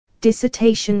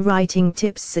Dissertation writing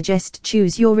tips suggest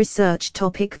choose your research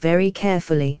topic very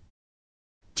carefully.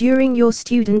 During your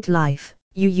student life,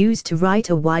 you used to write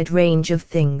a wide range of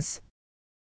things.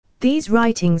 These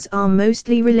writings are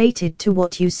mostly related to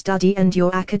what you study and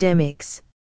your academics.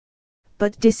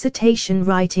 But dissertation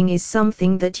writing is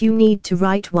something that you need to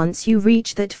write once you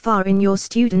reach that far in your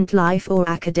student life or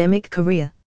academic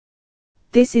career.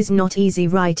 This is not easy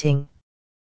writing.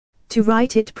 To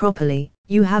write it properly,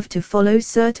 you have to follow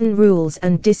certain rules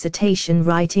and dissertation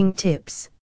writing tips.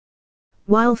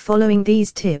 While following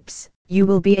these tips, you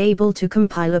will be able to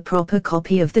compile a proper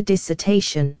copy of the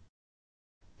dissertation.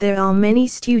 There are many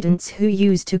students who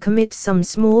used to commit some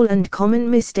small and common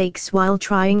mistakes while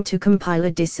trying to compile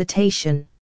a dissertation.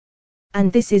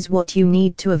 And this is what you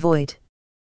need to avoid.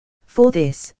 For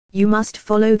this, you must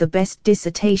follow the best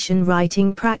dissertation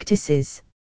writing practices.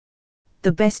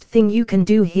 The best thing you can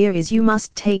do here is you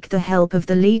must take the help of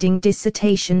the leading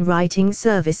dissertation writing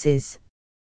services.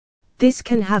 This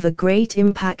can have a great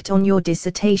impact on your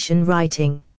dissertation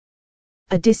writing.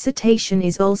 A dissertation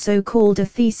is also called a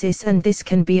thesis, and this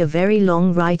can be a very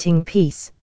long writing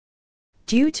piece.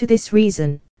 Due to this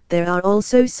reason, there are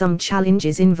also some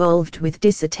challenges involved with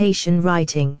dissertation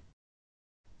writing.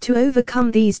 To overcome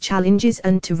these challenges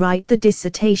and to write the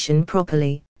dissertation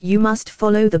properly, you must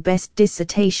follow the best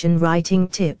dissertation writing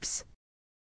tips.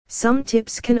 Some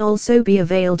tips can also be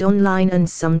availed online, and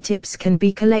some tips can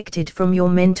be collected from your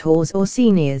mentors or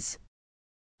seniors.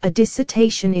 A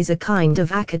dissertation is a kind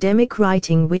of academic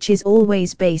writing which is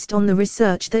always based on the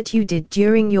research that you did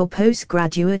during your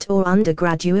postgraduate or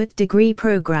undergraduate degree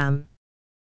program.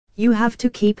 You have to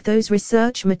keep those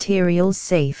research materials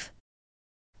safe.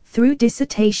 Through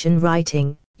dissertation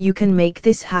writing, you can make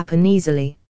this happen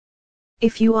easily.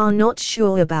 If you are not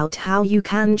sure about how you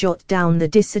can jot down the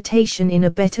dissertation in a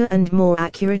better and more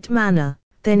accurate manner,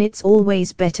 then it's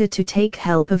always better to take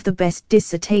help of the best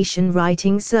dissertation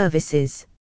writing services.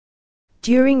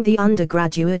 During the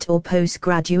undergraduate or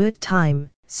postgraduate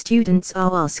time, students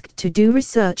are asked to do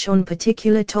research on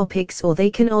particular topics, or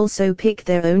they can also pick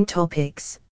their own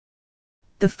topics.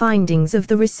 The findings of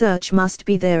the research must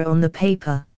be there on the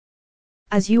paper.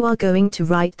 As you are going to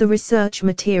write the research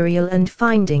material and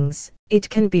findings, it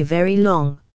can be very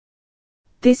long.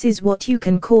 This is what you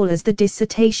can call as the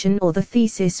dissertation or the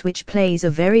thesis, which plays a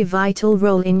very vital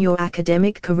role in your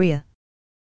academic career.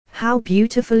 How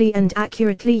beautifully and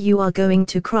accurately you are going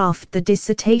to craft the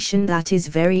dissertation, that is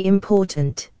very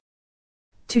important.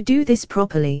 To do this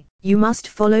properly, you must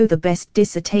follow the best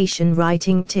dissertation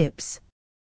writing tips.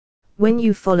 When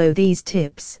you follow these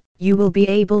tips, you will be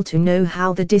able to know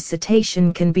how the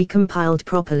dissertation can be compiled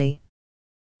properly.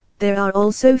 There are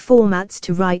also formats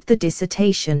to write the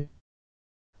dissertation.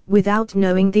 Without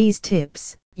knowing these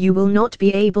tips, you will not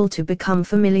be able to become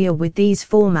familiar with these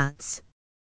formats.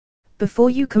 Before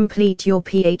you complete your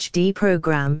PhD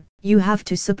program, you have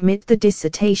to submit the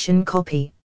dissertation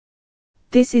copy.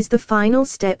 This is the final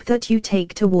step that you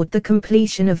take toward the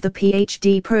completion of the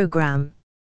PhD program.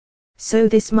 So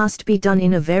this must be done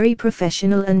in a very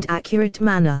professional and accurate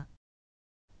manner.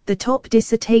 The top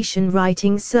dissertation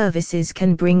writing services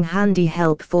can bring handy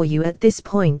help for you at this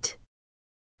point.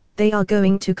 They are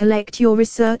going to collect your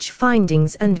research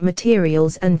findings and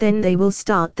materials, and then they will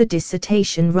start the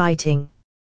dissertation writing.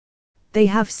 They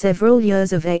have several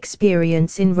years of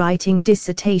experience in writing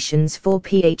dissertations for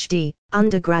PhD,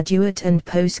 undergraduate and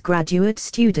postgraduate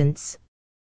students.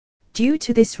 Due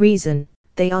to this reason,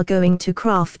 they are going to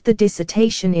craft the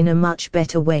dissertation in a much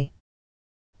better way.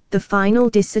 The final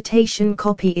dissertation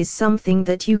copy is something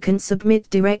that you can submit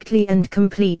directly and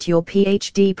complete your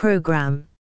PhD program.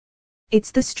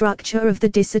 It's the structure of the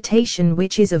dissertation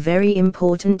which is a very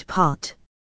important part.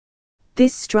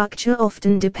 This structure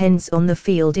often depends on the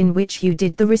field in which you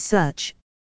did the research.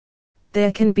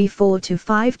 There can be 4 to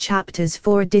 5 chapters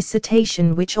for a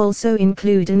dissertation, which also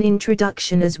include an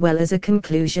introduction as well as a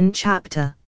conclusion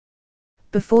chapter.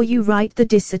 Before you write the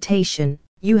dissertation,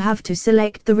 you have to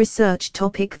select the research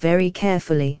topic very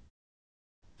carefully.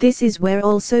 This is where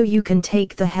also you can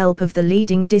take the help of the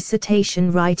leading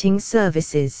dissertation writing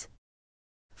services.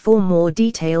 For more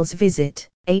details, visit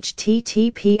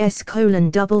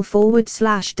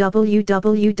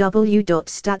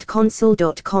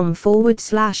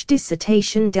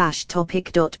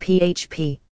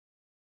https://www.statconsul.com/dissertation-topic.php